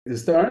To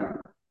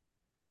start?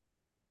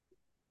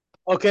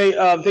 Okay,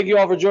 thank you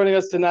all for joining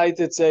us tonight.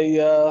 It's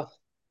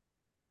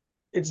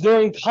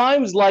during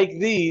times like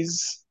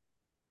these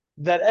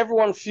that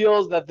everyone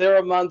feels that they're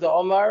among the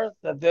Omar,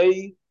 that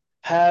they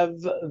have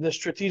the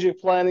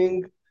strategic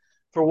planning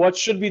for what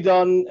should be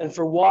done and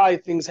for why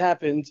things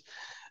happened.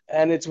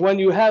 And it's when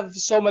you have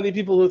so many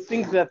people who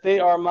think that they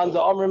are among the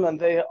Omrim and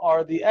they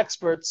are the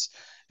experts,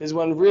 is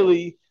when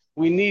really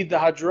we need the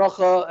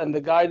hadracha and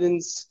the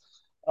guidance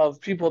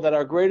of people that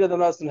are greater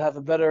than us and have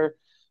a better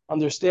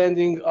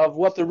understanding of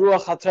what the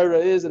Ruach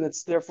HaTorah is, and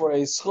it's therefore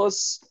a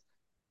schus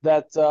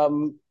that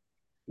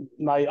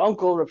my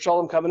uncle, Rav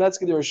Sholom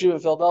Kamenetsky, the Yeshiva in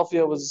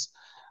Philadelphia,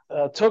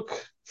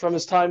 took from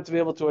his time to be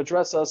able to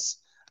address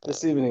us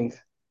this evening.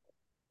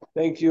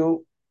 Thank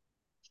you.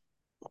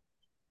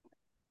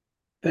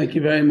 Thank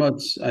you very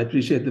much. I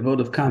appreciate the vote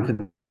of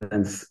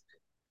confidence.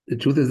 The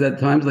truth is that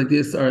times like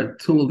this are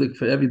tumultuous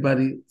for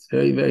everybody. It's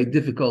very, very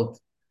difficult.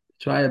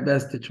 Try our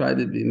best to try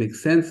to make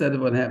sense out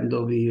of what happened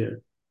over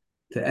here.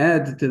 To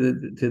add to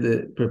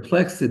the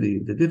perplexity,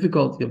 the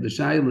difficulty of the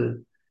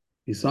Shaila,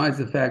 besides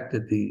the fact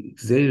that the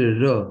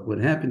Gzeira Ra, what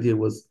happened here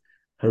was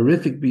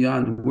horrific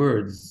beyond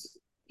words,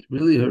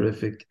 really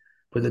horrific.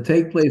 But to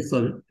take place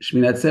on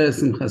Shminat Atzeres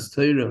Simchas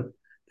Torah,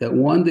 that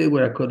one day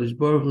where HaKadosh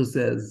Baruch Hu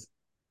says,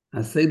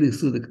 "Aseli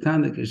Sudik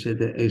Tanik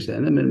Esha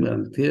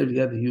Enemen here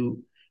together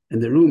you in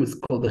the room." It's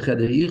called the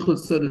Cheder Yichud,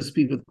 so to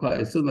speak, with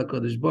Klal Yisrael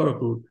HaKadosh Baruch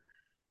Hu.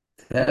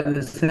 To have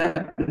this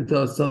happen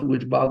to us, something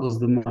which boggles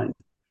the mind.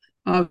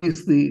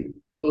 Obviously,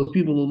 those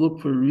people who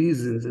look for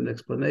reasons and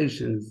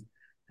explanations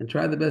and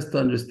try the best to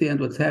understand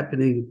what's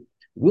happening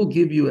will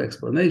give you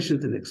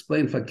explanations and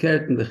explain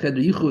fakert in the Cheder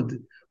Yichud.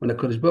 When the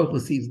Kodesh Baruch Hu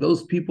sees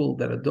those people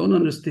that don't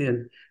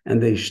understand and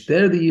they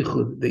shter the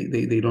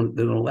Yichud,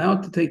 they're not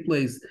allowed to take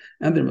place,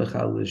 and they're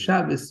Mechal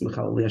Shabbos,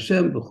 Mechal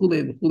Hashem,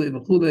 v'chulei, v'chulei,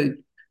 v'chulei.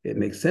 It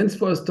makes sense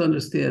for us to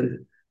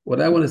understand. What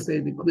I want to say,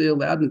 be clear,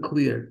 loud and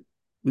clear,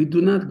 we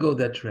do not go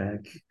that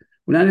track.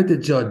 We're not here to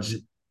judge.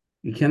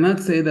 You cannot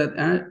say that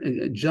our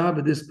job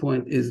at this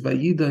point is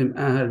Vayidayim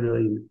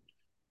Aharoim.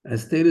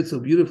 As stated so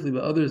beautifully by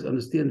others,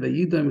 understand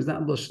Vayidayim is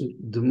not Lashon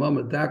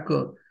Dumama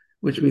Daka,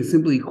 which means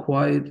simply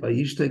quiet.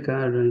 Vayishtek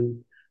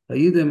Aharoim.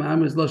 Vayidayim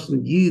Amr is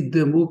Lashon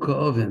Yidemuka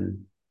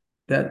Oven.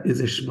 That is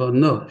a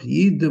Shvanof.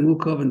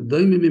 Yidemuka Oven.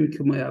 Doimimim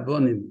K'may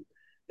Avonim.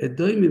 A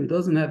doimim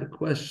doesn't have a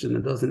question,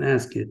 it doesn't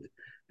ask it.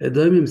 A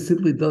doimim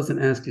simply doesn't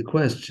ask a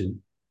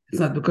question. It's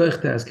not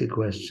bekoich to ask a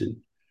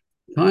question.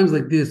 Times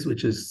like this,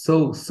 which is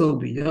so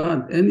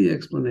beyond any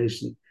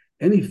explanation,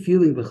 any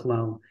feeling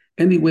b'chlal,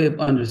 any way of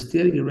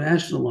understanding and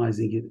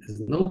rationalizing it, is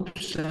no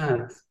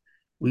pshat.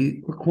 We're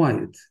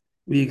quiet.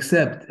 We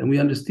accept and we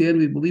understand.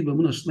 We believe in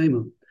Emunah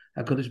Shlema.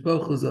 HaKadosh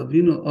Baruch Hu is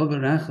Avinu over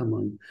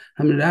Rachamon.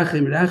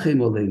 Hamirachem Rachem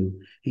Oleinu.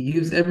 He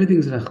gives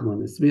everything's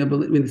Rachman.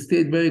 We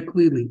state very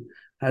clearly.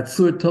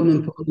 Hatzur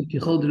Tomim Polik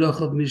Yichol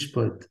D'Rochav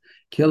Mishpat.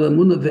 Kel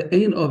Emunah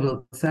ve'ein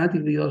Ovel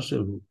Tzadik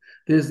v'Yoshavu.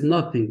 There's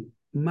nothing,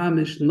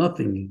 mamish,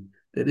 nothing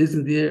that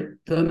isn't there,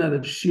 done out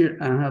of sheer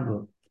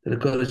ahava that a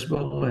Kodesh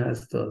Baruch Hu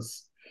has to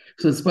us.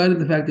 So in spite of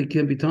the fact there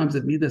can be times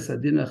that Midas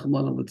Adin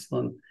Achman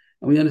Litzlan,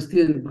 and we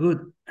understand good,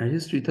 our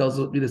history tells us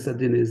what Midas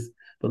Adin is,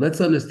 but let's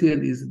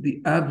understand is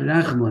the Av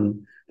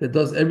Rachman that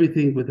does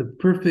everything with a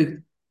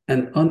perfect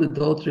and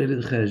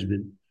unadulterated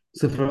cheshbon.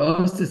 So for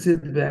us to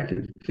sit back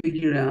and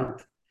figure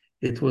out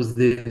it was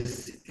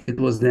this, it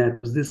was that, it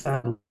was this,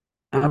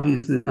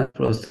 obviously not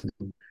for us to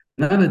do.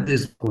 Not at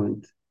this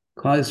point.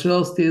 Klal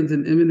Yisrael stands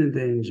in imminent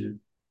danger.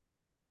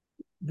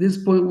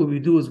 This point, what we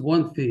do is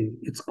one thing.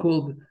 It's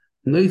called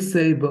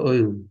Noisei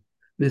Ba'oil.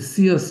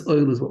 Messias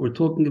oil is what we're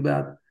talking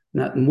about,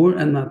 not more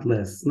and not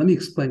less. Let me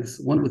explain this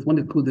with one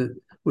ikuda,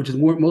 which is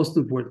most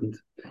important.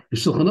 In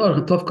Shulchan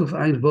Aruch, Tovkuf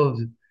Ein Vov,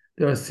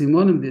 there are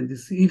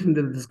simonim even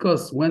that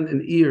discuss when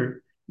an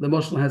ear, the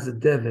mashal has a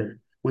dever,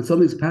 when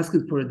something's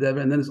passing for a dever,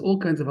 and then there's all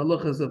kinds of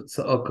halachas of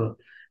tza'aka.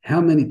 How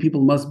many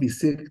people must be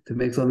sick to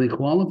make something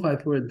qualify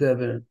for a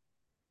dever?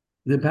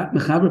 The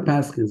Mechaber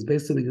Paskins,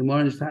 based on the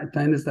Gemara in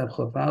Tainis Tav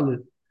Chof Aleph,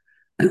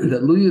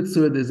 that Lu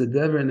Yitzur, there's a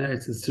dever in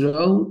Eretz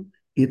Yisrael,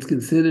 it's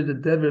considered a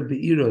dever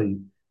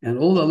be'iroi, and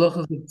all the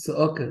halachas of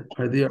tza'aka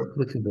are there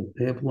applicable,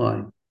 they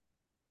apply.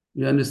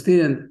 You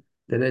understand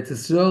that Eretz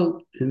Yisrael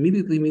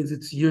immediately means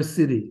it's your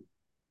city.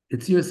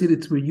 It's your city,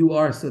 it's where you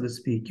are, so to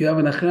speak. You have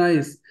an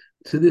achrayis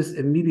to this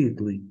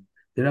immediately.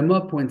 The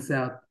Ramah points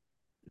out,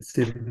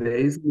 he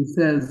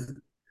says,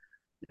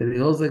 and he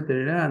holds like the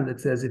Iran that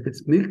says if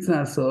it's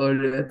mikzah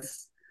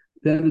sa'oretz,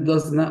 then it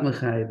does not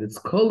mechayiv. It's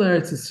kol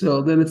Eretz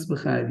Yisrael, then it's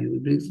mechayiv.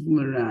 It brings from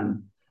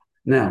Iran.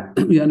 Now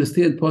we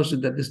understand Pasha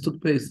that this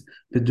took place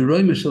the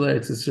Divrei Mishal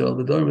Eretz Yisrael,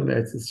 the Dorm of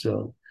Eretz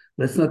Yisrael.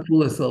 Let's not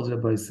fool ourselves,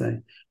 Rabbi say.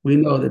 We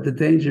know that the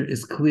danger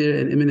is clear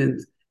and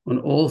imminent on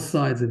all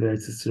sides of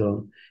Eretz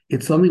Yisrael.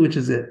 It's something which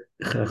is a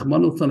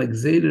chachmanu tzon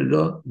gzeira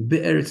ra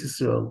be'Eretz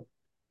Yisrael.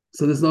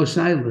 So there's no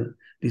shaila.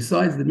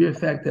 Besides the mere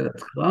fact that at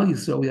Klal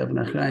Yisrael we have an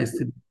achrayis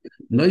to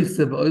noise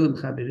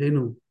ba'olam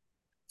chaberenu.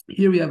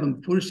 Here we have a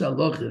mefurish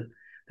halacha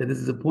that this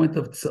is a point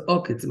of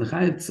tza'ok. It's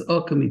mechayev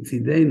tza'ok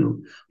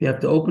mitzidenu. We have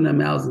to open our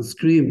mouths and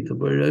scream to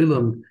Borei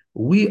Olam.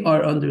 We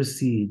are under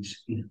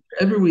siege.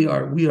 Wherever we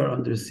are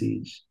under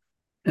siege.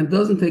 And it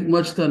doesn't take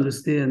much to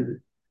understand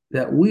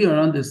that we are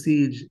under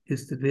siege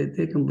is to be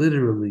taken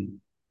literally.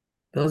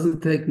 It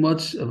doesn't take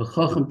much of a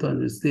chacham to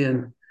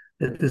understand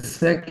that the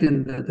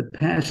second that the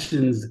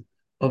passions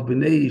of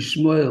Bnei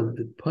Yishmael,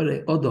 the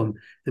Parei Odom,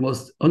 the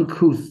most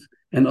uncouth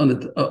and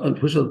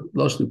unpushal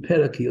lashon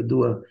peraki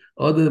yodua,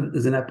 Odom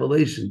is an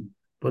appellation,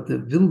 but the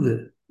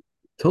vilde,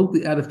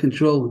 totally out of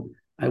control.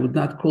 I would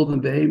not call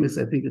them behemoths.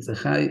 I think it's a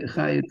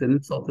chayit, an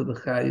insult to the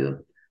chayah.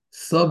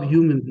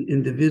 Subhuman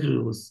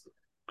individuals,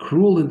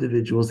 cruel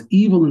individuals,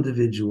 evil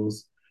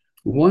individuals.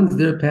 Once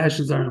their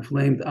passions are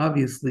inflamed,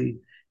 obviously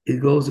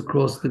it goes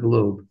across the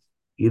globe.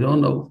 You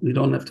don't know. We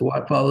don't have to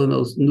follow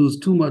those news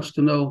too much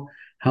to know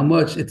how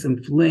much it's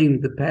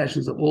inflamed. The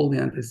passions of all the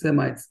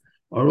anti-Semites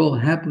are all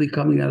happily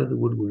coming out of the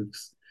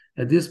woodworks.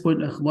 At this point,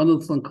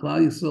 Klal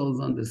Yisrael is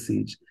under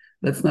siege.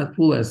 Let's not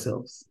fool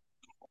ourselves.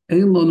 But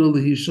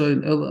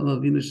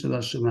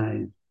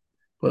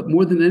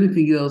more than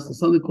anything else, there's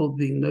something called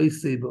being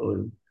noisei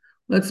ba'oil.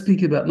 Let's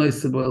speak about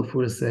noisei ba'oil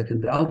for a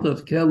second. The Alter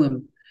of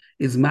Kelm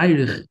is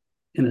Meirich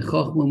in a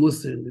Chochmah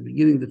Musar, in the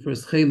beginning, the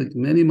first chelik,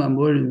 many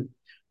mamorim,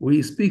 where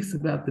he speaks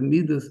about the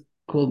midas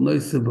called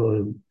noisei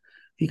ba'oil.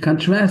 He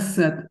contrasts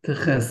that to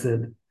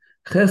chesed.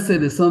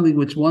 Chesed is something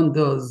which one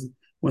does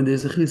when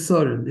there's a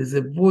chisorim, there's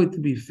a void to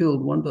be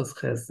filled, one does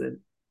chesed.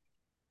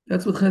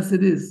 That's what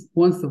chesed is.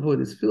 Once the void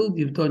is filled,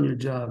 you've done your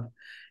job.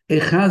 A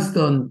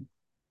chazdon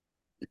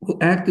will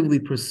actively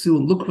pursue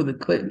and look for the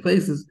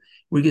places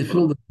where you get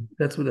filled.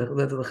 That's what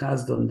the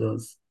chazdon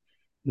does.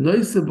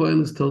 Noisei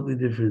ba'oil is totally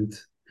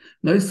different.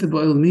 Noisei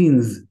ba'oil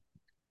means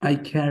I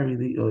carry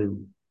the oil.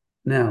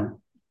 Now,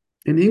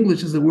 in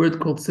English, there's a word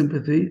called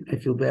sympathy. I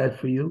feel bad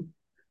for you.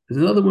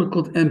 There's another word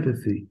called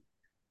empathy,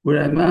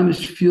 where I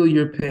mamish feel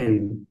your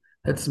pain.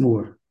 That's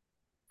more.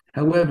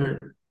 However,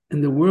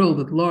 in the world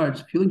at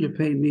large, feeling your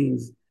pain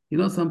means, you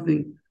know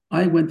something,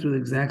 I went through the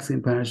exact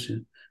same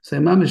parasha, so I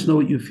mamish know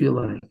what you feel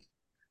like.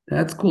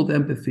 That's called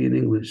empathy in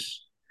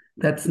English.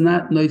 That's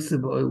not noisei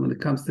ba'oil when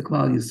it comes to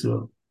Klal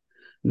Yisrael.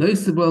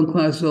 Noisei ba'oil in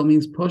Klal Yisrael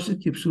means poshet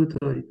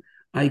kipshutoi.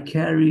 I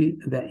carry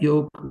that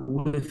yoke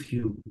with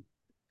you.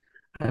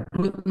 I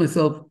put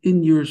myself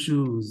in your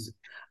shoes.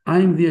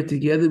 I'm there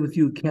together with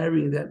you,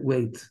 carrying that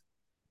weight.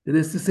 That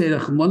is to say,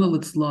 Rachmana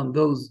litzlan,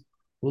 those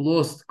who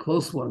lost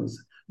close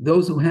ones,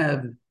 those who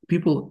have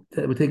people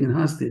that were taken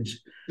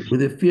hostage, with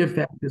their fear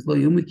factors, lo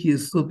yumiki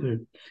is super.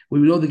 We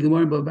know the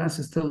Gemara and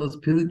Babasas tell us,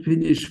 Pin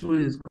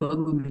Yeshua is all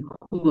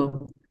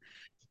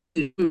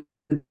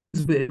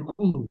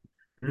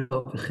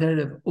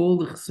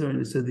the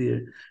chesronis are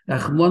there.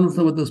 Rachmana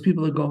litzlan, what those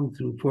people are going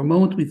through. For a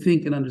moment, we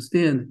think and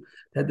understand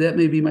that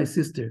may be my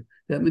sister,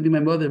 that may be my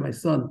mother, my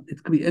son.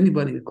 It could be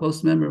anybody, a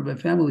close member of my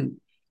family.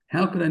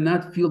 How could I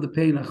not feel the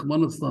pain,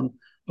 Rachmana litzlan,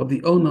 of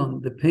the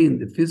onan, the pain,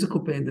 the physical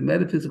pain, the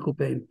metaphysical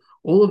pain,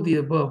 all of the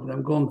above that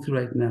I'm going through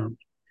right now?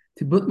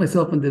 To put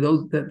myself into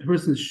that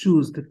person's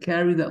shoes, to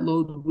carry that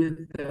load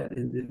with that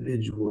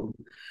individual.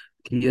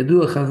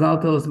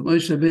 Chazal tell us,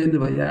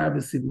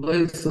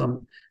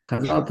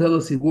 Chazal tell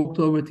us he walked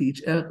over to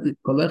each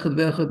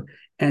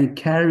and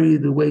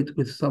carried the weight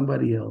with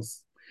somebody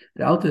else.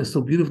 The Alter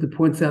so beautifully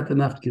points out the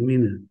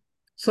nafkamina.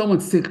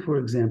 Someone's sick, for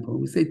example.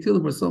 We say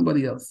Tillim for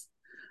somebody else.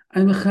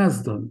 I'm a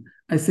chazdon.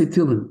 I say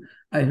Tillim.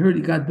 I heard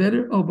he got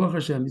better. Oh, Baruch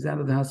Hashem, he's out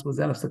of the hospital, he's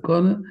out of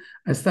sakona.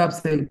 I stopped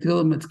saying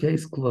Tillim, it's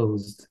case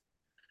closed.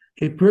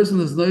 A person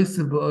who's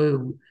noisei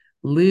ba'oil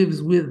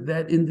lives with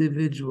that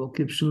individual,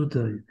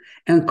 kipshutai,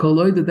 and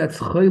koloida, that's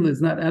chayla,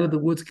 is not out of the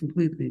woods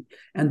completely,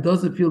 and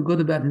doesn't feel good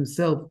about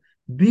himself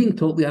being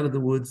totally out of the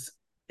woods.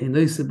 A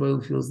noisei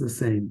ba'oil feels the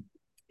same.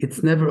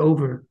 It's never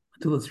over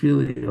until it's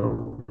really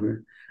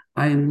over.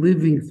 I am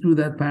living through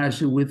that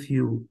parasha with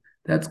you.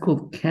 That's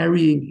called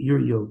carrying your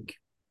yoke.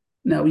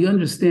 Now, we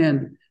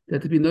understand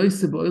that to be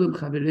noisei ba'olam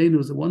chavereinu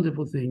is a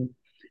wonderful thing,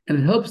 and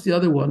it helps the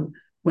other one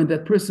when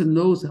that person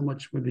knows how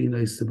much we're being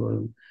noisei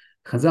ba'olam.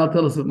 Chazal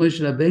tell us that Moshe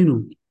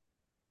Rabbeinu,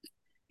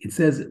 it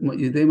says,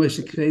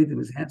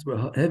 his hands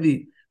were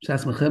heavy, and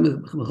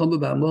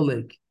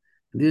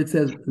there it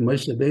says,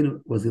 Moshe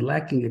Rabbeinu, was he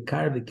lacking a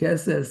kar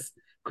v'keses?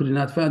 Could he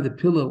not find a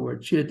pillow or a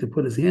chair to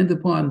put his hand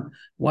upon?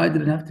 Why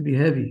did it have to be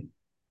heavy?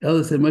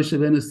 Elder said, Moshe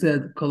Rabbeinu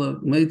said,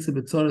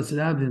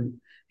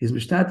 his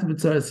mishtat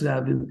b'tzaras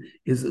rabim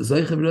is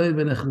zoichav roy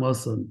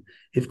v'nechmason.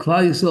 If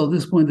Klal Yisrael at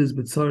this point is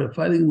b'tzara,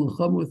 fighting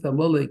mulchama with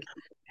Amalek,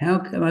 how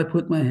can I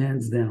put my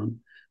hands down?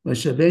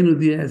 Moshe Rabbeinu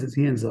there has his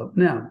hands up.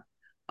 Now,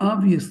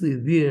 obviously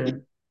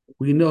there,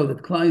 we know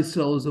that Klal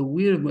Yisrael is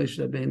aware of Moshe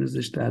Rabbeinu's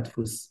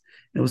ishtatfus.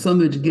 It was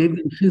something which gave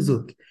them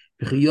chizuk.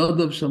 And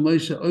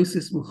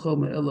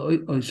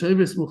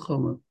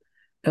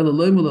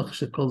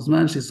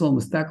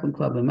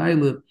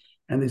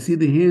they see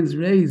the hands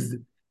raised,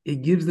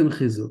 it gives them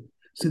chizuk.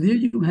 So there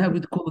you have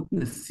it called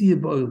Nasiya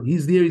Ba'oil.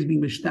 He's there, he's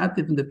being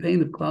mishtatif in the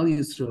pain of Klal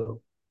Yisrael.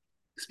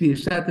 He's being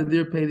mishtatif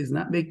their pain, he's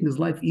not making his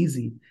life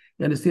easy.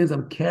 He understands,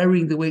 I'm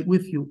carrying the weight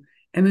with you.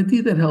 And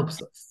indeed, that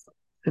helps us.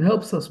 It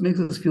helps us, makes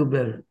us feel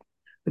better.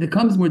 But it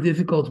becomes more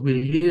difficult.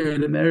 We're here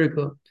in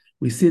America.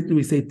 We sit and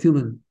we say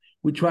Tillin.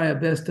 We try our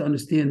best to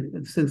understand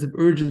a sense of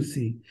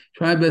urgency.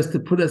 Try our best to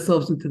put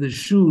ourselves into the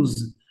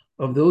shoes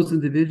of those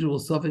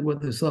individuals suffering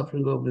what they're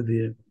suffering over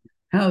there.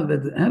 How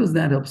does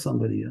that help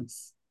somebody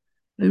else?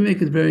 Let me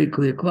make it very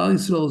clear. Klal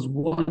Yisrael is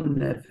one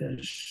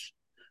nefesh,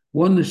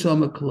 one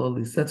neshama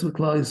klolis. That's what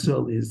Klal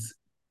Yisrael is.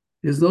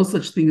 There's no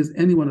such thing as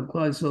anyone of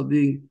Klal Yisrael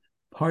being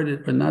part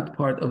or not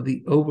part of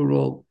the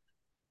overall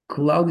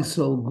Klal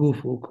Yisrael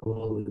guf, we'll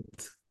call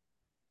it.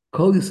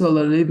 Kol Yisrael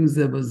arevim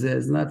zeh b'zeh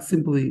is not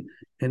simply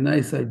a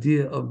nice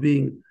idea of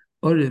being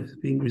orev,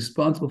 being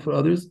responsible for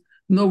others.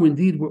 No,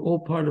 indeed, we're all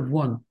part of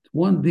one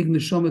big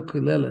neshama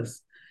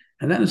koleles.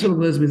 And that neshama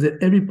koleles means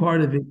that every part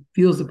of it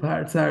feels the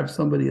partzar of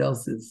somebody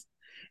else's.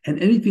 And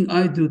anything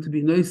I do to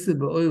be noiseh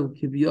ba'oil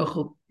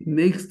kiviyachol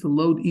makes the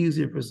load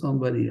easier for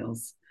somebody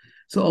else.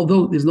 So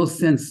although there's no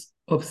sense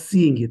of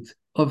seeing it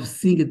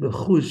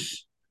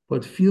b'chush,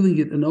 but feeling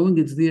it and knowing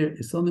it's there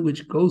is something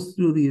which goes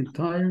through the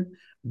entire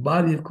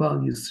body of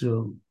Klal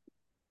Yisrael.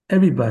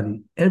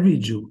 Everybody, every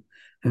Jew.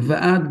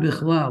 Va'ad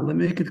bichlal, let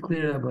me make it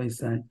clear, Rabbi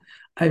Isai.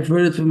 I've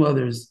heard it from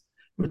others.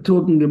 We're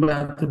talking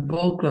about the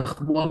bulk, the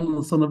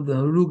son of the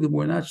Harugim,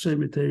 we're not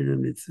Shemer Torah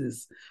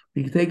mitzvahs.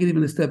 We can take it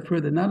even a step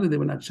further. Not only they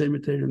were not Shemer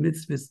Torah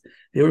mitzvahs,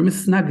 they were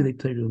misnagdik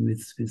Torah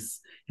mitzvahs.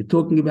 You're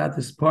talking about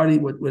this party,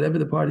 whatever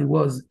the party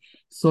was,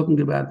 it's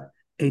talking about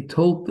a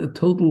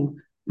total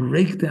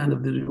breakdown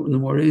of the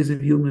mores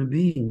of human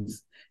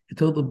beings, a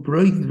total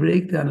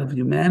breakdown of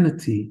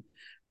humanity.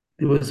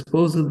 There was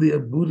supposedly a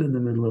Buddha in the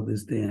middle of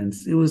this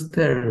dance. It was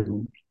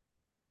terrible.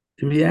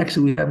 The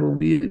reaction we have will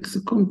be the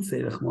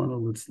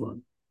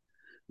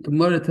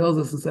Gemara tells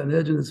us in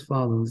Sanhedrin as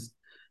follows: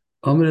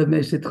 when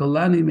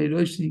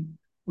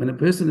a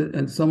person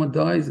and someone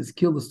dies, is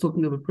killed, is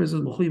talking of a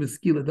person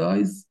who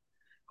dies.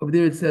 Over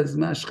there it says,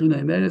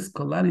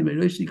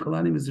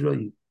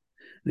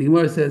 the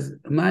Gemara says,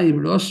 Ma'im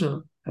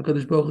Rosha,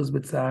 HaKadosh Baruch Hu is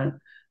B'tzar,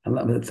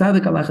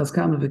 Tzadik Alachas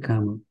Kama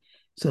V'Kama.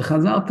 So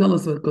Chazal tell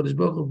us that HaKadosh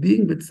Baruch Hu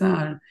being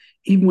B'tzar,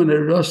 even when a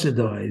Rosha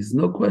dies,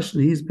 no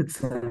question, he's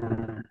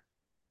B'tzar.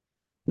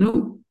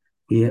 No,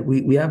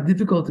 we have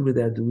difficulty with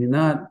that, do we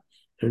not?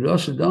 A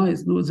Rosha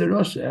dies, no, it's a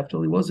Rosha. After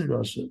all, he was a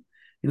Rosha.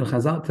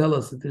 Chazal tell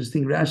us that there's a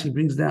thing Rashi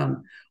brings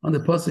down on the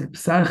pasuk,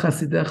 Psar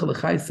Chasidecha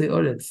L'chaisei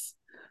Oretz.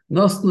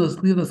 Nosnos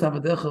livnos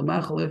avadecha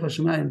machal ef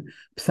hashemayim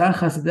psar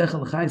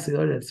chasadecha l'chaisei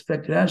oretz. In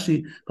fact,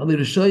 Rashi called the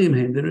Rishoyim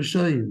him, the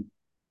Rishoyim.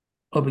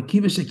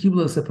 Obekiva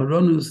shekibla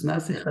separonus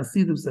nasi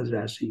chasidum, says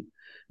Rashi.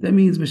 That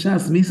means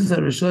b'shas misas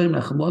haRishoyim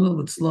nachmona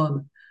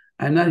l'tzlon.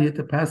 I'm not here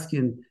to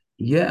paskin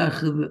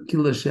ye'ach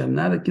kil Hashem,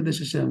 not a kiddush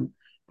Hashem,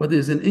 but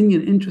there's an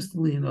Indian,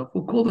 interestingly enough,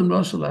 we'll call them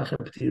Rosh Lacher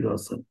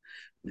P'tirosam.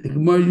 The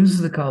Gemara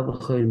uses the Kal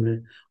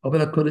V'chomer, but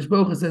HaKadosh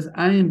Baruch Hu says,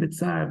 I am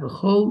b'tzar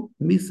v'chol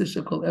misa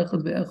shekol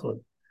echad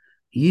ve'echad.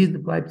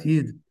 Yid bleibt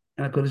Yid,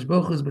 and HaKadosh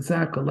Baruch Hu is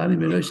b'tzar kolani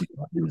meroshi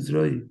kolani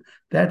mizroi.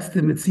 That's the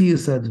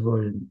Metzius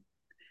HaDvorim.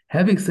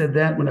 Having said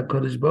that, when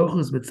HaKadosh Baruch Hu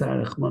is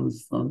b'tzar Rachman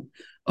Islam,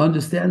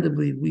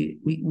 understandably we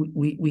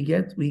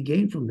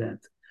gain from that.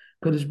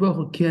 HaKadosh Baruch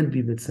Hu can't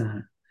be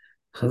b'tzar.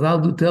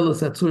 Chazal do tell us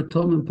that Tzur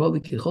Tomim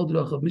Poli Kichol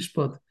D'Rochav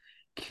Mishpat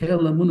Kel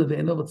Amuna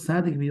Ve'enov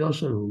Tzadik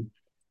V'Yosharu.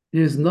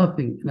 There is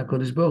nothing in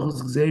HaKadosh Baruch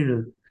Hu's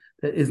Gzeira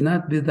that is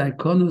not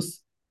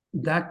b'daikonus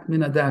dak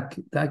min adak,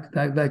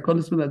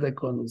 daikonus min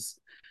adaikonus,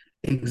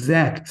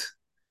 exact.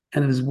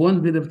 And there's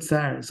one bit of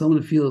tsar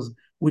someone feels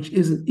which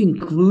isn't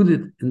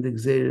included in the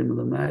Gzeira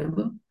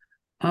Milamayla,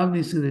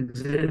 obviously the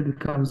Gzeira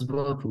becomes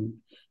volatile.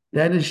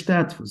 That is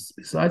shtatfus.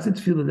 Besides the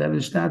tefillah, that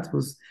is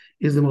shtatfus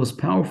is the most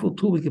powerful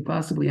tool we could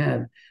possibly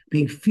have.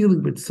 Being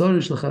feeling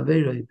b'tzarish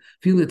l'chaveiroi,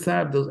 feeling the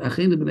tzar of those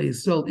achenu b'nei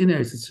Yisrael in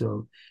Eretz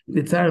Yisrael,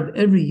 the tzar of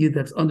every yid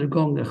that's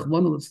undergoing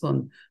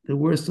the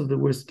worst of the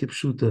worst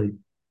kipshutoi.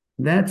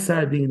 That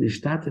tzar being in the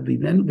shtata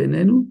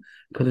benenu,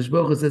 Kadosh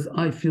Baruch Hu says,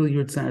 I feel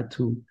your tzar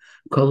too.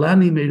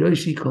 Kolani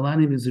meiroshi,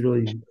 kolani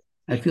mizroi.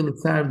 I feel the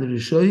tzar of the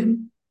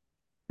rishoyim.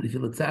 I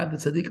feel the tzar of the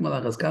tzaddikim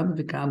alachas kama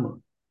v'kama.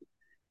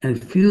 And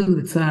feeling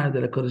the tzar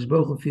that HaKadosh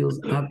Baruch Hu feels,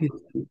 obviously,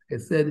 like I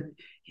said,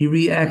 he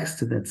reacts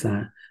to that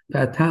tzar.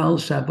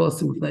 HaKadosh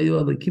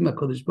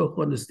Baruch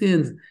Hu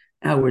understands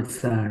our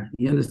tzar.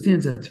 He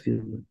understands that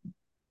feeling.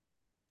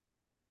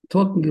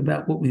 Talking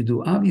about what we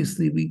do,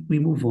 obviously we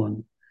move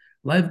on.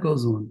 Life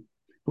goes on.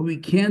 But we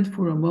can't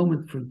for a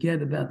moment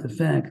forget about the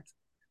fact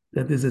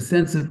that there's a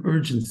sense of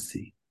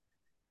urgency.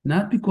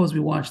 Not because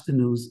we watch the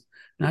news,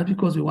 not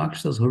because we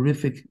watch those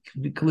horrific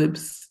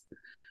clips.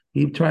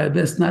 We try our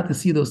best not to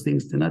see those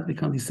things, to not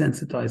become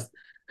desensitized.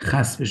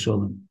 Chas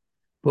v'sholem.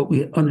 But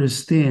we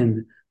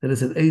understand that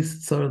it's an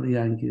eis tzar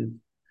liyankiv.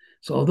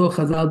 So although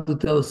Chazal do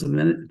tell us, the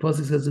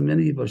Pasuk says in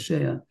many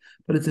Yivashaya,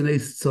 but it's an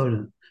eis tzar.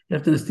 You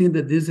have to understand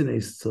that there's an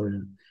eis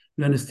tzar.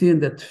 You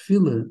understand that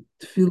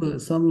tefillah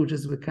is something which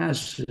is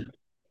v'kash.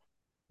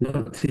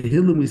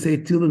 Tehillim, we say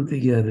Tehillim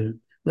together.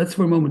 Let's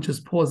for a moment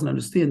just pause and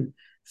understand.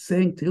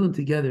 Saying Tehillim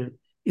together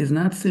is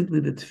not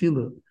simply the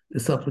tefillah, the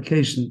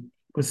supplication.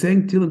 But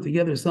saying Tehillim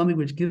together is something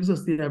which gives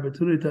us the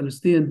opportunity to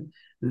understand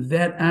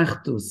that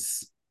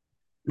achdus,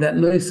 that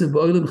noise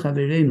ba'olam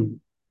chaverenu.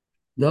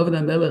 David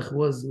HaMelech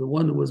was the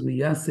one who was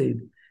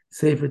miyased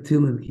Sefer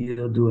Tilim Ki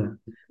Yodua.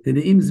 The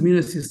Ne'im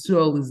Zmiras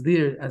Yisrael is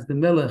there as the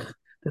Melech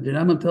that the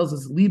Rambam tells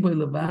us Liboy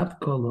Levav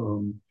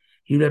Kol.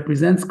 He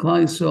represents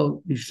Klal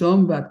Yisrael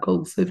Bishom Vat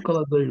Kol Seif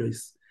Kol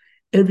Adoros.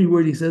 Every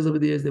word he says over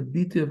there is the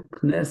beauty of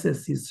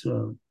Knesset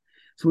Yisrael.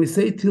 So we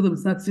say Tilim,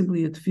 it's not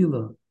simply a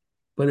tefillah,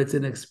 but it's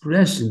an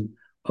expression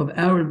of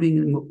our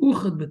being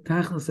Me'uchad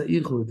B'Tachlis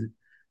HaIchud.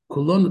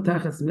 Kolon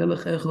Tachas Melech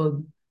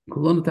Echad,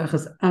 Kolon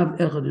Tachas Av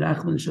Echad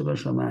Rachman Sheva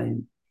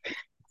Shamayim.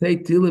 Say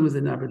Tilim is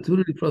an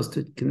opportunity for us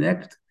to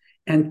connect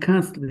and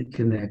constantly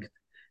connect.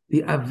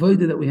 The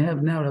avodah that we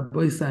have now,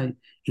 Rabbi Sai,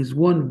 is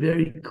one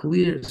very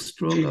clear,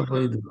 strong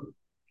avodah.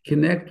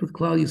 Connect with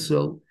Klal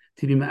Yisrael,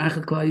 to be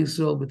ma'achad Klal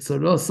Yisrael, with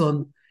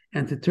Saroson,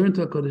 and to turn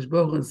to HaKadosh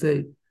Baruch Hu and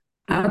say,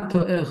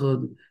 Ato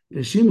echad,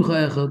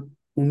 v'shimcha echad,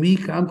 umi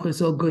k'amcha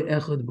Yisrael goy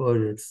echad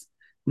b'oretz.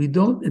 We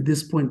don't, at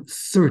this point,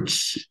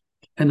 search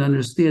and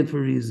understand for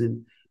a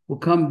reason. We'll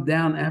come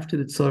down after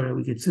the Tzorah.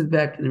 We can sit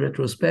back in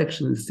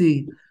retrospection and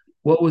see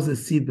what was the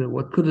Sibah,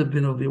 what could have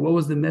been over here, what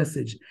was the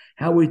message,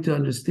 how were we to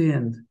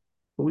understand.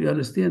 But we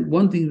understand,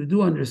 one thing we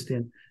do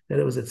understand, that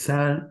it was a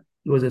Tsar,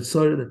 it was a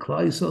Tzorah, the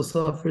Klal Yisrael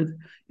suffered,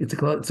 it's a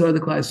Tzorah, the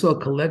Klal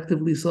Yisrael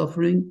collectively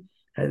suffering.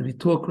 As we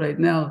talk right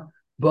now,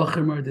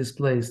 Bachim are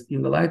displaced,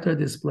 Yungalit are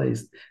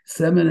displaced,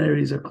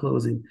 seminaries are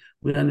closing.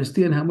 We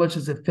understand how much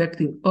it's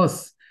affecting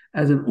us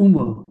as an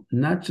ummah,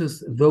 not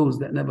just those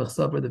that never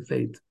suffer the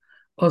fate.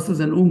 Us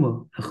as an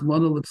ummah,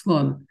 Achmanu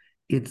Litzlan,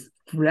 it's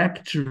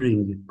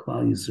fracturing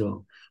Klal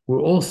Yisrael. We're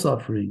all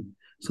suffering.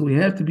 So we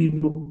have to be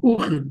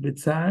mu'uchid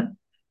b'tzar,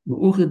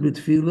 mu'uchid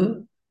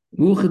b'tfilah,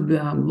 mu'uchid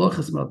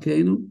b'hamlochas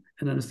malkeinu,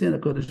 and understand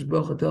that HaKadosh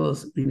Baruch Hu tell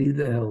us we need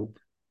the help.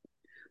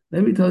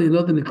 Let me tell you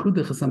another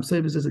nekudah. Chasam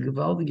Sofer says a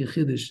gevaldige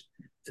chiddush.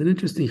 It's an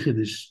interesting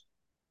chiddush.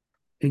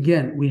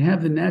 Again, we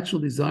have the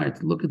natural desire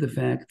to look at the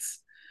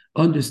facts,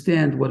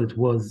 understand what it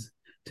was,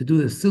 to do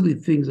the silly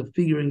things of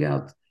figuring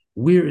out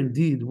where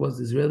indeed was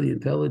Israeli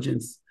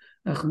intelligence.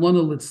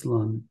 Achmanu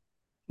litzlan,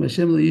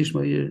 Hashem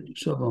le'yishma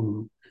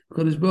shavamnu.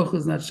 Kodesh Baruch Hu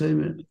is not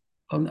shomer.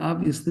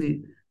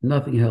 Obviously,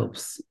 nothing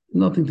helps.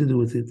 Nothing to do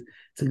with it.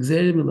 It's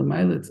exerim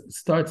l'mayla. It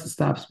starts and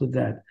stops with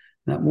that.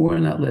 Not more,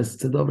 not less.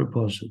 It's a dover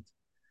poshet.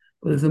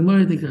 But there's a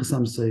Murdik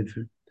Chasam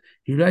Sofer.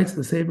 He writes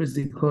the Sefer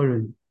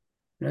Zikorin.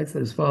 He writes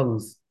that as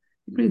follows.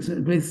 He brings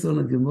it on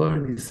a Gemara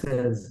and he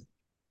says,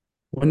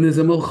 when there's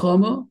a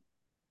Melchama,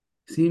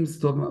 seems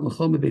to talk about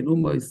Melchama bein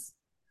Ummos,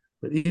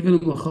 but even a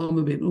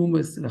Melchama bein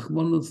Ummos,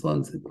 Rachmanu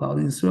Litzlan, Klal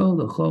Yisrael,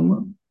 the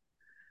Chama,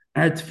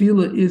 our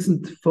tefillah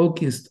isn't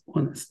focused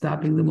on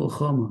stopping the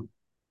Melchama.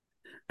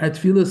 Our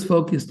tefillah is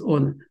focused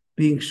on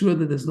being sure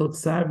that there's no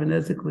Tsar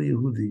v'nezek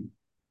le'Yehudi.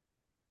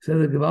 So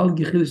the Geval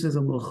Gichil says a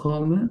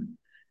Melchama,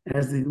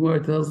 as the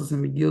Gemara tells us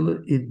in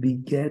Megillah, it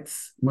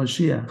begets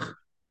Mashiach.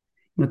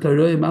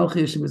 Mataroy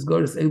Malchi Yeshem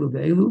Esgoris Elu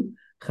Ve'elu,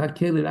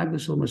 Chakei L'Ragla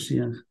Shel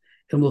Mashiach.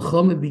 And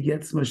Melchama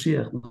begets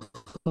Mashiach.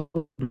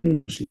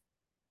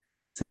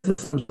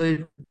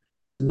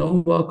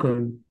 No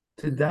welcome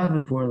to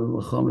daven for the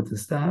Melchama to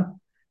stop,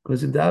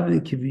 because in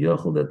davening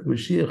Kiviyachol that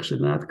Mashiach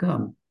should not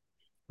come.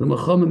 The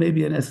Melchama may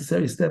be a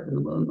necessary step in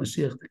the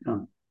Mashiach to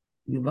come.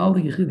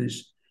 Yivaldi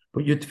Yechidish,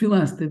 but your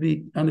tefillah has to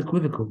be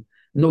unequivocal.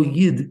 No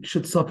Yid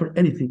should suffer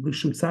anything.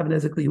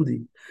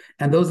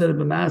 And those that are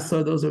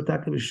b'masar, those that are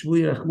taka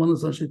b'shvuya,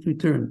 Rachmanu should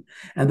return.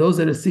 And those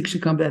that are sick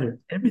should come better.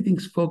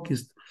 Everything's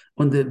focused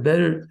on the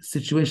better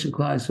situation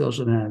Klal Yisrael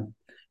should have.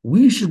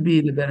 We should be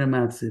in a better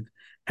matziv.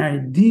 Our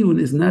diyun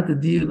is not the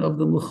diyun of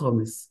the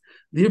Melchamis.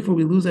 Therefore,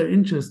 we lose our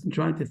interest in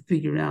trying to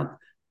figure out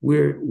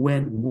where,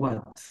 when,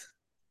 what.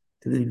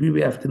 To the degree we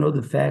have to know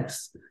the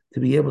facts to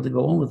be able to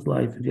go on with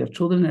life. If you have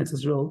children in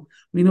Israel,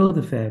 we know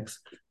the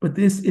facts. But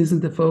this isn't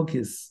the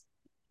focus.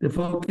 The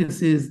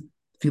focus is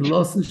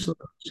Filos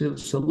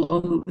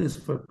Shalom is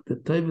for the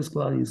Tovas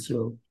Klal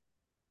Yisrael.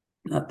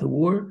 Not the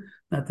war,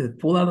 not the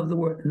fallout of the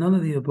war, none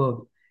of the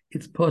above.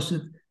 It's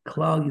Pashat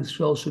Klal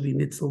Yisrael should be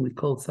Nitzel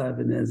Mikol Tzar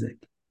V'Nezek.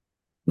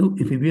 No,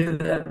 if you bear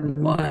that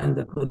in mind,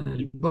 that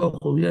Kodesh Baruch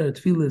Hu Yer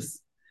Tfilis,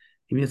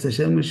 if Yetz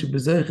Hashem we should be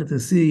zeichet to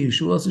see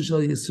Yeshuas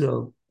Shal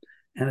Yisrael.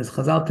 And as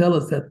Chazal tell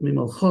us that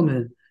Mimol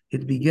Chomer,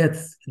 it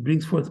begets, it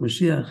brings forth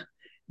Mashiach.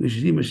 We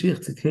should see Mashiach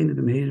Tzidkenu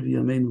B'Meir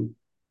V'Yameinu.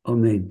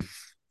 Amen.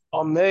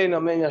 Amen,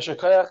 amen.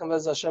 Yashakayach, and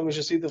as Hashem, we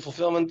should see the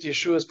fulfillment.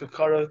 Yeshua's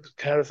Pekara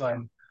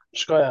Karathaim.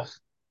 Shkoyach.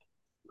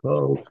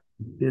 Oh,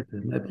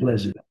 my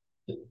pleasure.